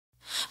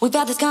We've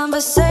had this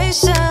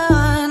conversation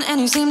and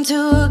you seem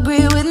to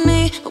agree with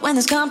me, but when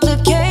there's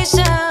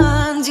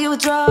complications, you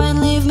withdraw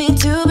and leave me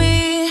to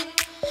be.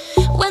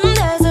 When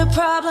there's a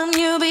problem,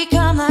 you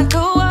become like a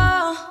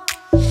wall,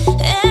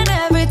 and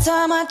every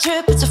time I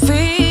trip, it's a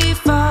free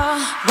fall.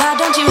 Why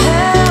don't you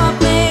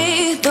help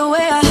me the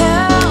way I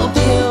help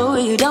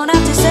you? You don't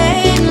have to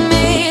save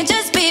me,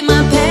 just be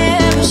my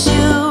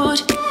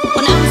parachute.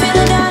 When I'm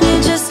feeling down,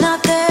 you're just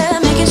not there,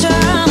 making sure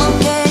I'm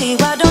okay.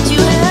 Why don't you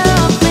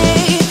help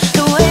me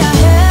the way I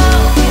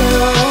help you?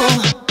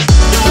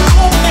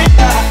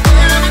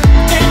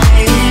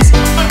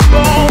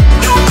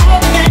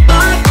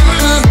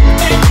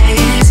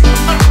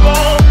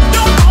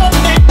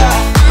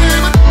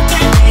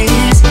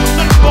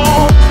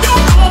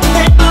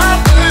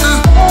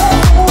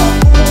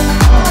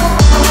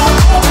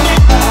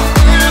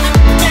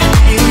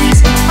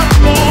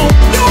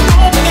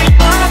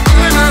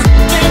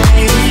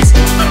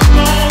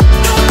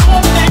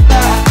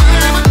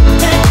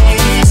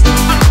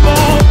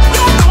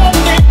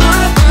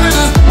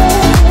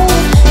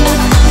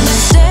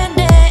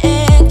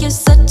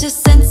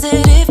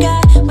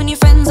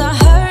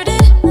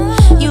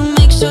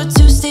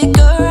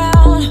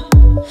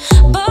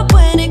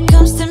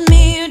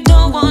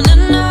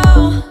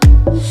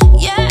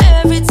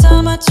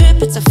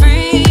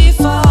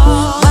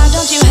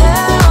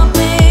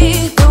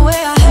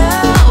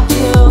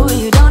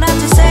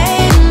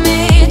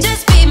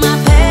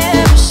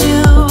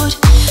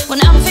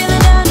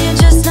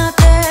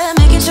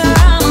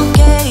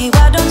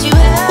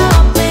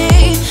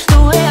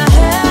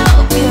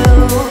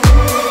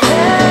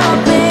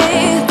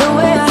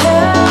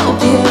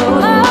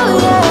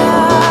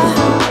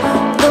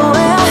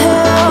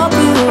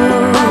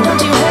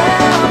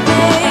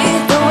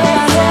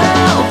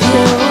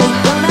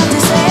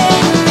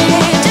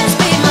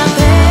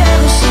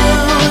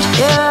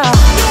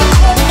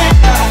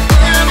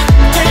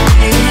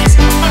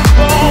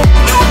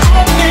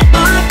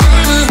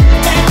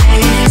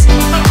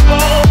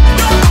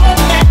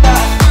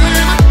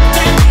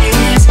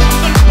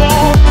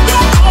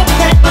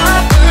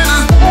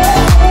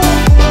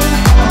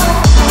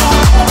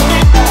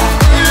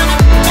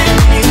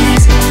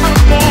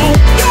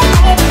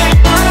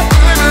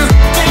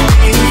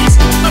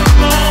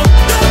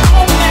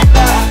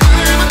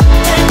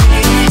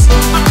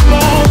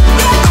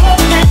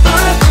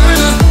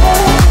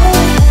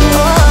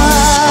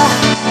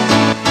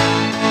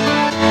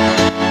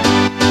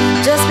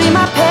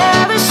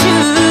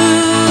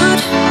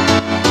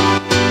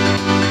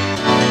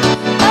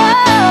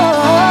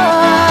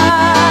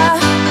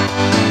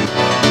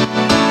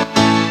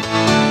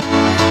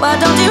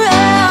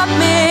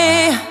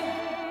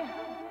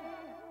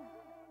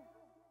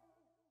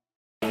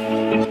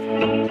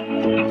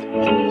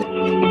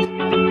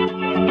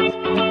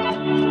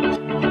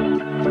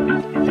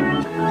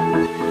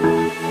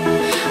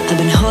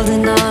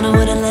 Holding on, I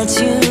wouldn't let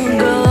you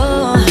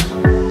go,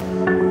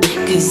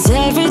 'cause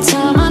every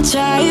time I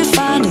try you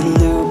find a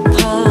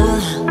loophole.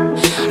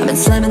 I've been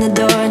slamming the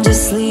door and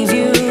just leave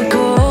you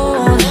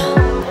cold.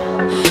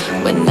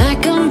 When I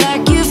come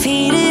back, you've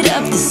heated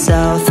up the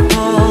South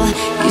Pole.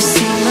 You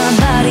see my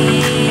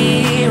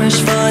body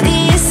rush for the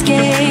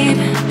escape,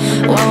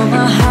 while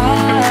my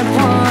heart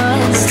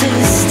wants to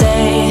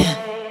stay.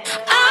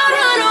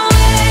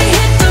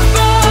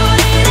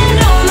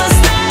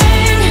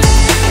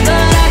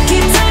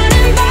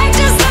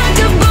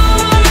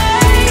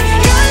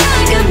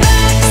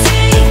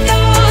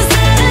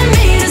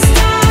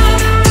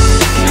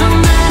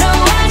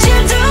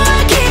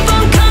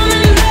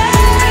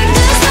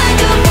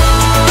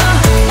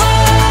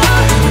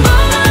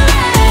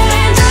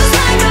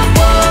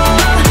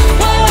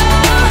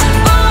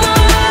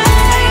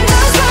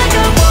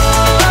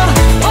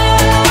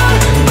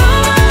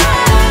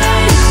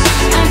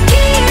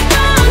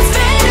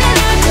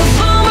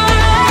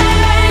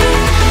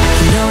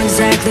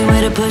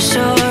 Where to push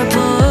or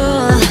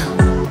pull,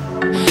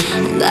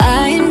 and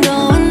I am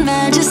going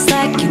mad just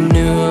like you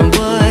knew I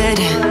would.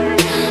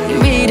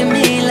 You're reading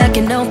me like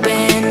an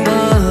open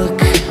book.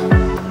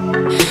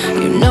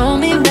 You know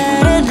me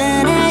better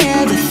than I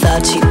ever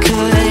thought you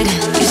could.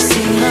 You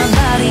see my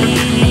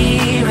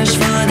body rush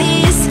for the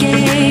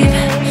escape,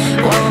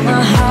 while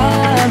my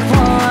heart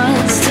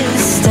wants to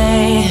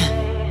stay.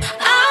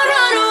 I'll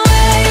run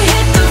away,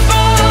 hit the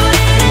road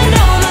and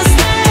almost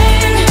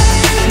land,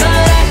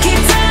 but I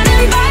keep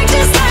turning back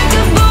just like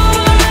a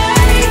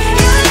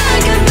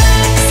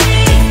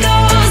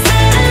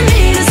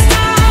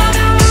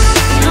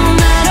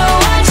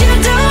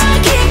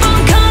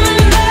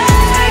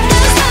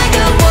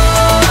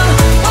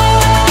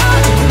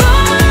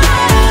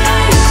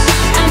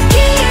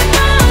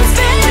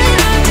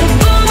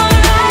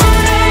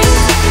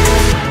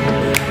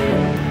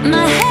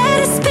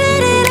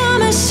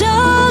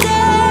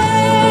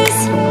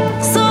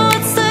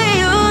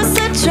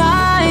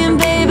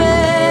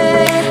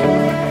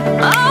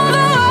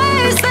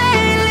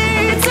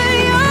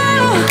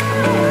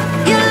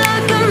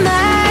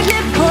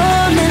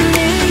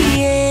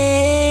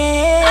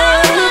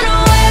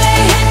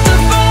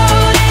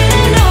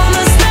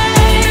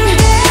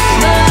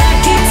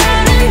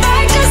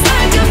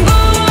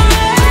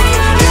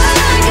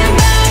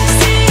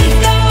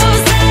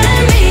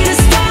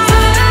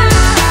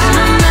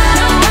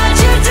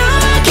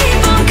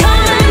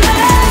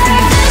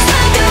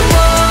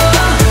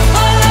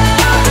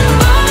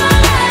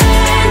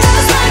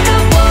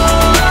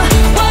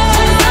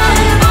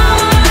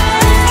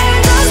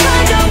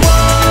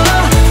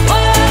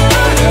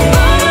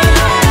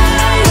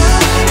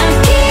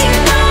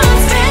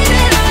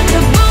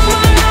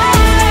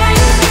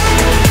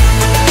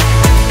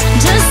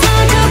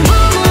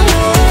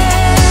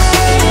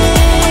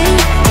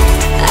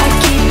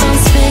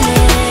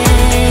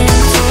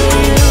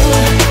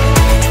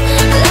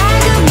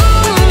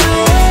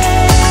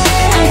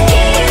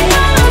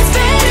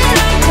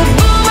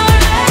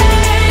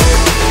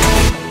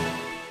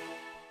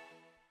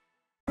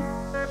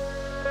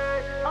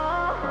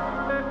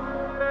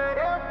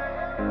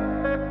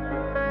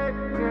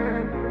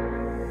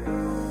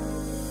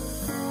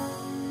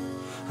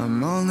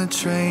I'm on the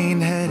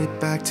train headed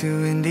back to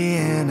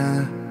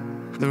Indiana.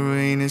 The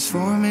rain is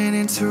forming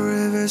into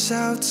rivers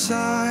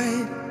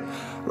outside,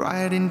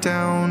 writing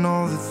down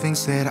all the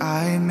things that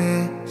I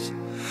miss,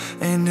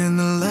 and in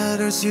the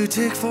letters you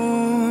take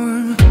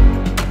form.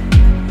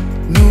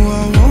 No,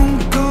 I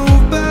won't go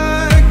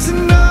back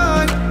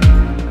tonight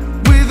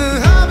with the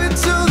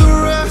habits of the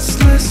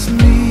restless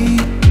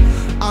me.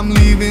 I'm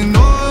leaving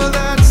all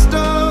that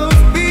stuff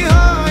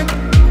behind.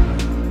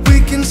 We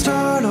can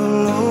start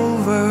all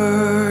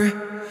over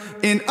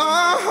in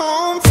our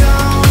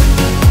hometown,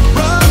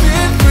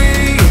 running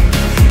free.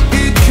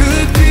 It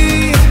could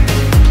be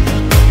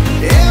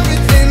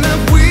everything that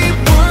we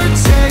were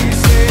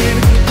chasing.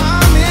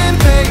 I'm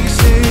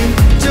impatient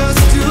just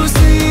to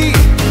see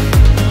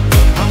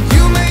how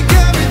you make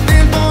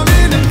everything fall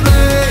into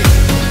place.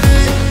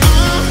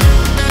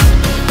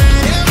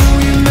 How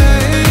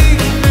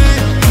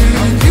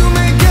you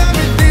make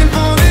everything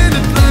fall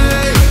into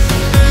place.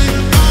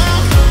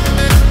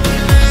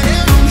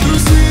 You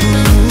see,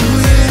 ooh,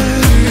 yeah,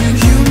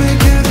 you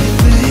make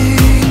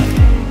everything.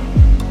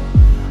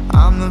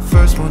 I'm the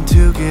first one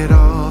to get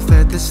off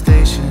at the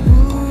station.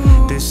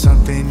 There's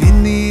something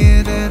in the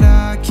air that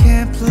I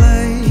can't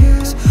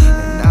place,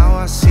 and now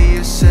I see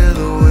a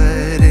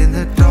silhouette in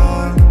the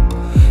dark.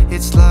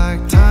 It's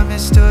like time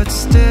has stood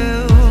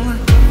still.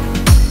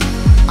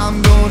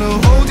 I'm gonna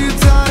hold you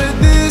tighter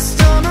this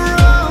time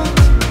around.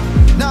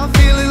 Now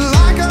feeling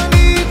like I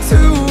need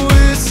to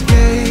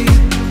escape.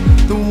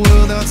 The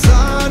world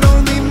outside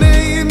only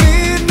made me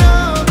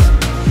numb,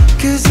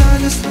 'cause I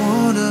just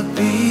wanna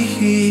be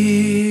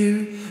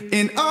here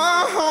in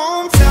our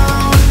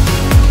hometown,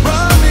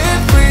 running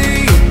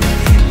free.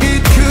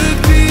 It could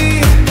be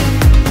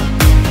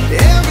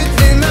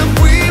everything that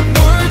we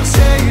were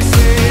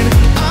chasing.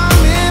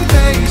 I'm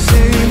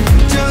impatient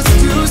just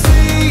to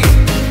see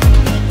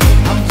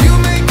how you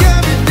make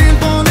everything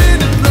fall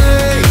into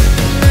place.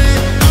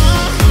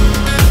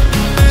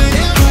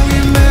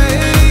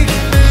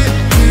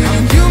 How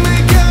you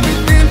make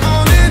everything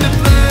fall into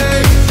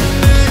place.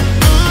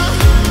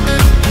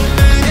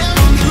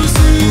 You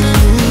see,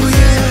 ooh,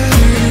 yeah,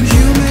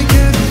 you make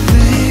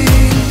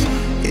everything.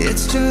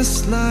 It's just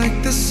like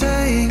the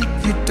saying,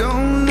 you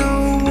don't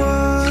know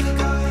what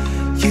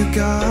you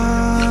got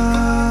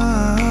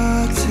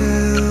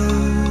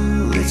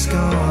till it's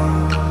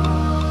gone.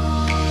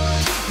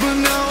 But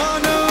now I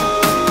know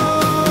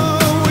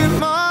in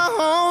my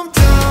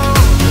hometown,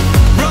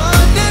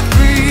 running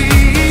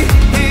free,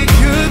 it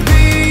could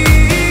be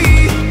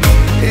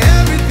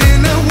everything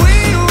that we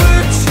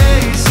were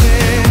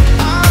chasing.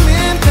 I'm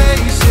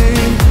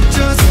impatient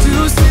just to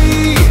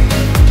see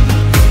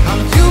how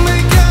you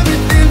make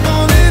everything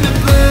fall into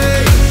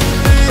place.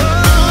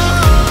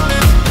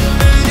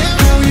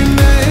 How you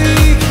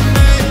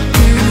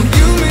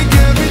make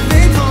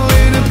everything fall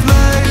into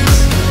place.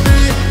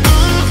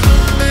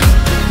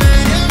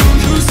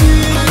 You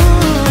see,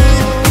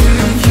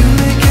 you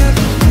make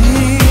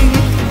everything.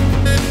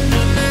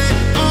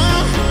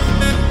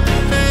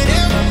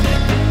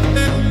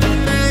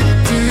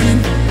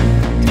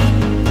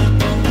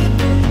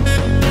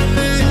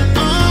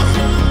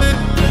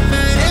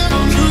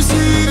 You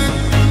see.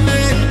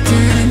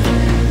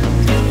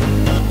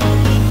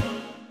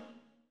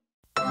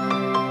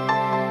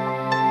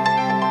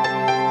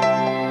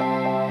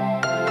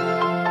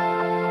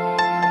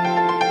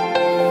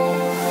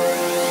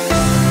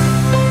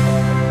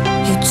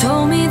 You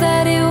told me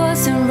that it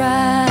wasn't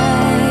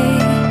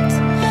right.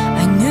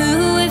 I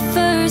knew it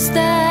first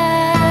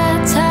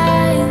that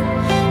time,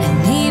 and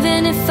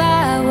even if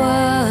I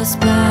was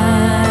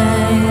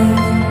blind,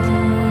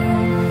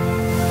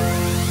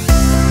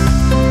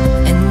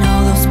 and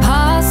all those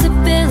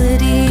possibilities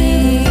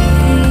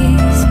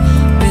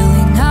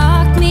really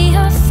knocked me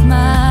off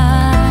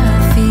my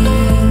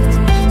feet,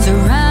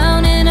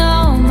 surrounding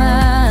all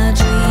my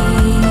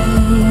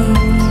dreams.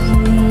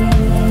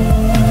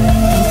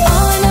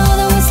 All I know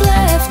that was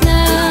left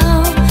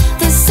now,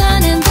 the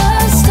sun and the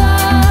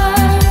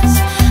stars,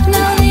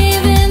 now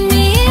leaving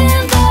me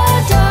in the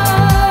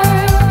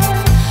dark,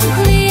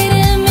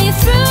 leading me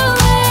through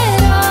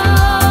it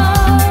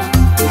all.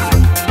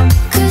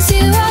 'Cause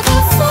you are the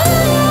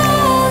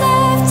fire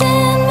left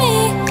in me,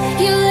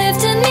 you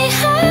lifted me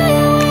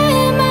higher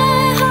in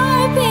my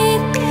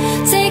heartbeat,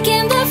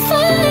 taking the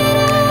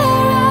fire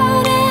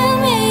out in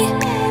me.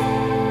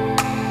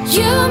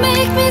 You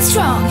make me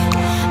strong,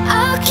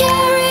 I'll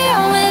carry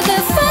on with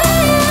the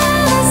fire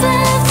that's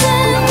left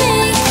in me.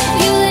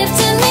 You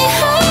lifted me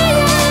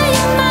higher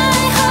in my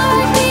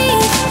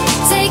heartbeat,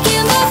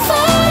 taking the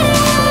fire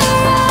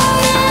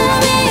out in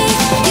me.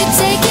 You're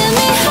taking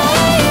me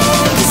higher,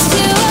 'cause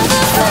you are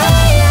the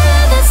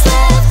fire that's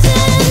left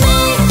in me.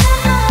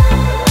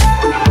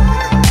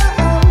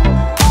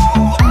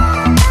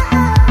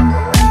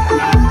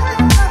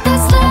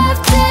 That's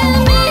left in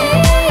me.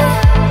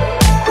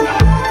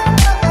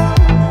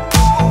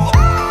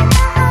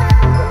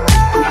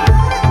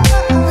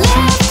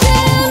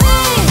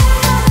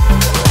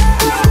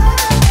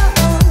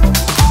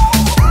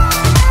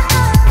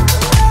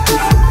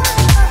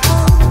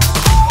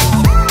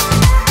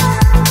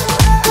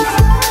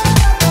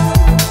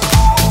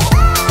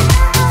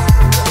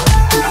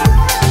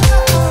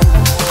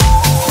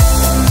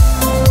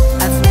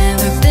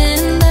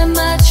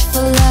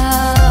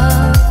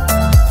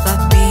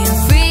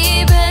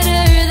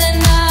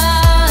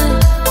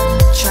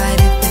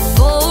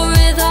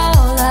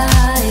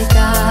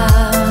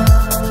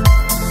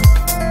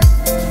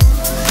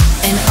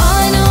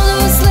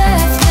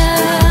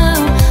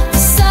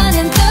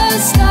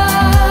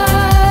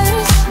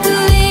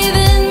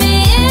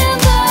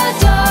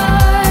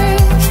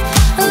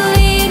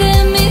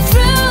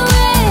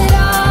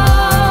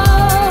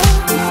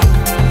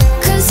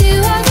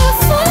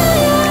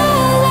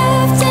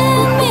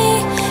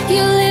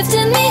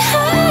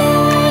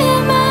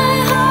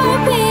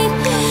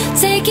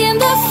 taking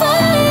the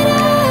fight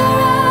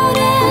out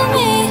in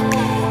me.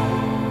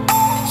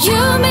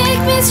 You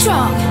make me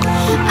strong.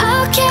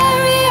 I'll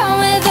carry on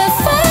with the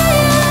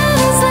fire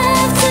that's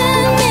left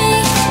in me.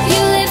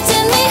 You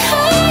lifted me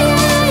higher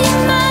in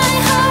my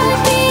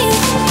heartbeat,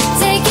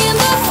 taking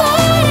the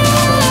fire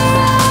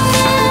out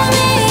in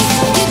me.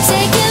 You're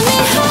taking me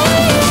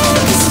higher,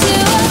 'cause you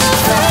are the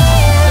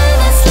fire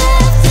that's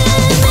left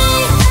in me.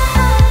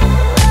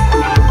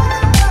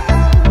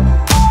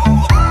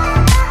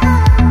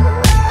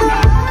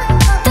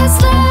 That's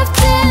left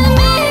in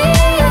me.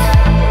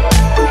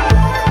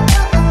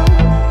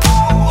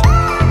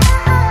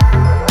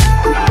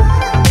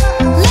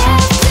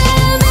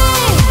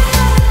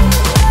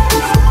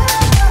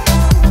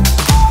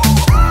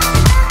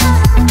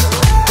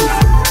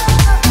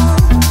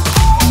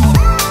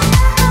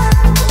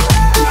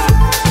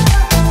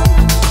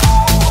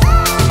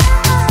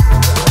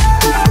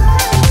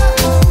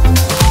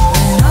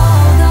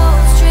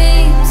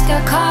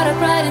 Caught up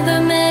right in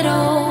the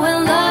middle,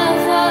 when love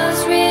was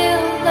real,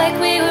 like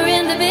we were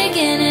in the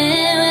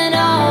beginning. When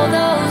all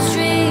those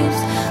dreams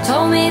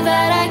told me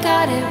that I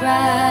got it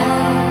right.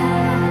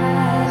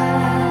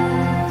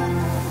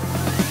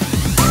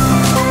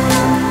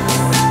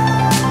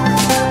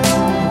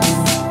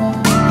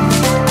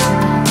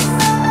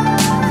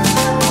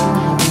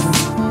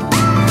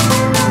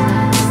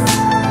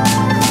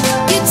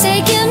 You're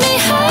taking me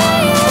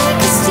higher,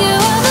 'cause you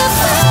are the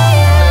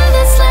fire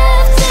that's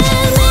left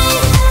in me.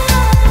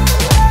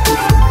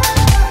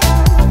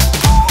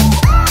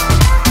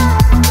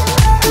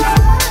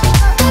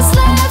 That's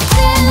left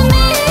in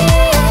me.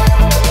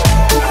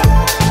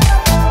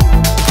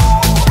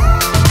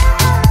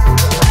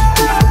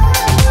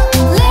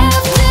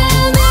 Left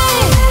in me.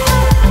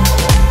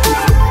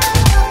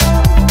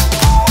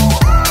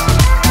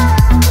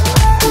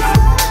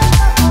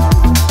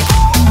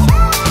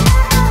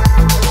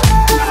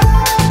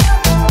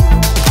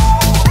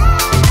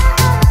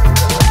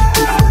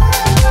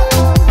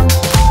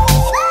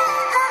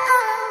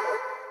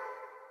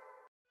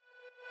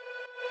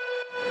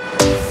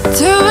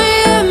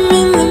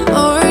 In the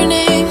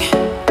morning,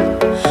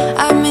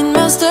 I'm in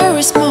my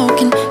story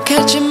smoking,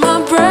 catching my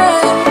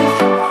breath.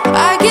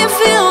 I can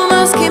feel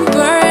my skin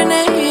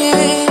burning.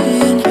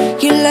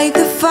 You light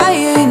the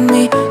fire in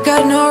me,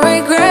 got no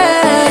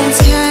regrets.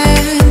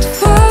 Can't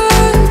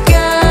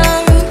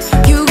forget,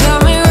 you got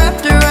me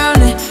wrapped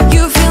around it.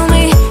 You feel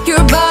me,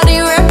 your body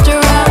wrapped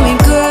around me.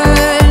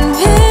 Good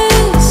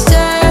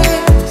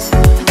mistakes.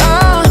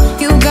 Oh,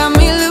 you got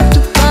me looped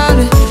about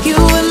it. You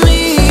and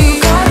me,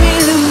 got me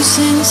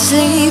losing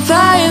sleep.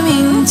 I'm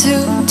in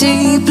too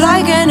deep,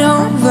 like an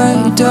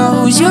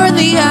overdose. You're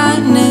the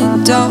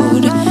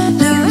antidote.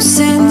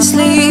 Losing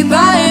sleep,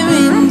 I'm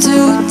in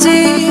too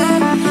deep.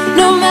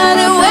 No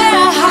matter where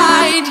I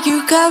hide, you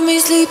got me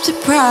sleep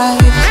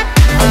deprived.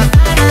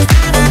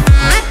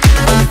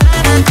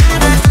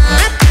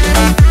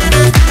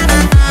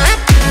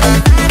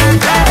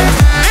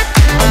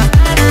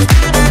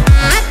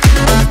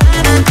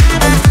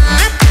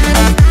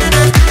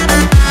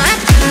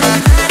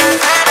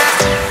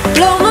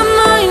 Blow my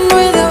mind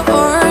with a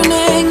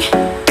warning.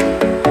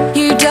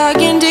 You're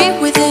digging deep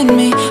within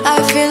me. I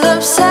feel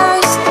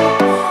obsessed.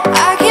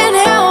 I can't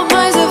help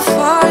myself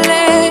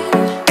falling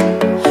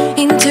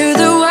into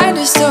the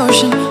widest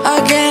ocean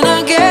again,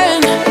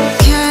 again.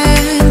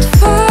 Can't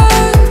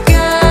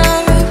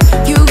forget,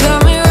 you got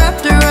me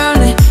wrapped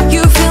around it.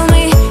 You feel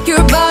me,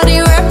 your body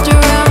wrapped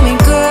around me.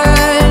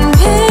 Good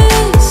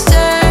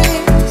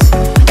mistakes.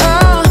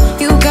 Oh,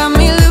 you got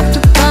me looped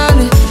about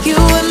it. You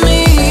and me,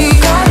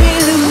 got me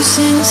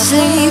losing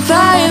sleep.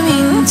 I'm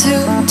in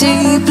too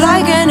deep,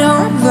 like an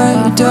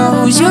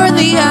overdose. You're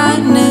the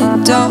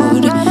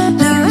antidote.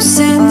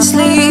 Losing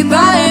sleep,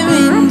 I'm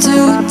in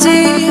too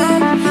deep.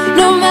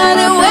 No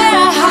matter where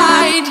I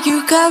hide, you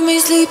got me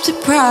sleep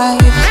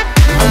deprived.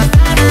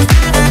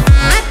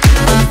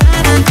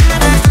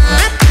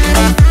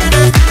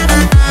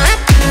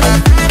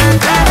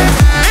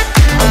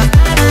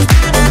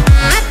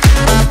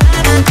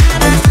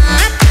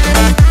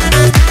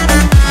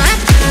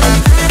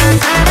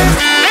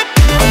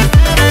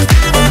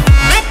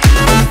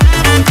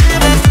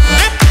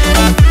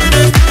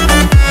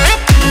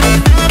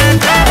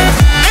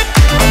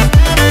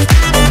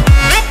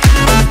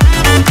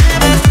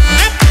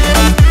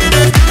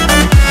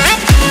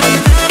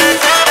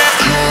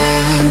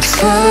 Can't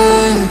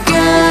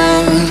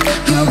forget,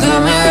 you got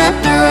me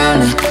wrapped around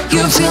it.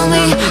 You feel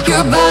me,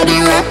 your body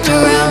wrapped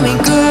around me.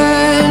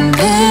 Good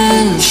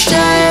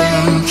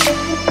mistakes.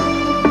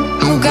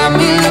 You got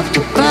me looped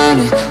about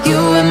it. You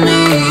and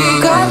me,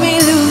 got me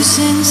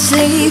losing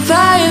sleep.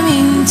 I'm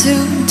in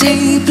too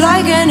deep,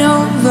 like an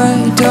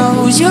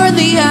overdose. You're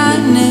the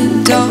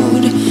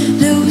antidote.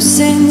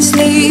 Losing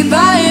sleep,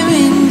 I'm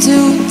in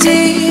too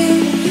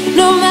deep.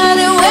 No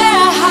matter where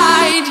I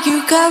hide, you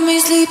got me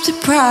sleep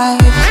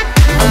deprived.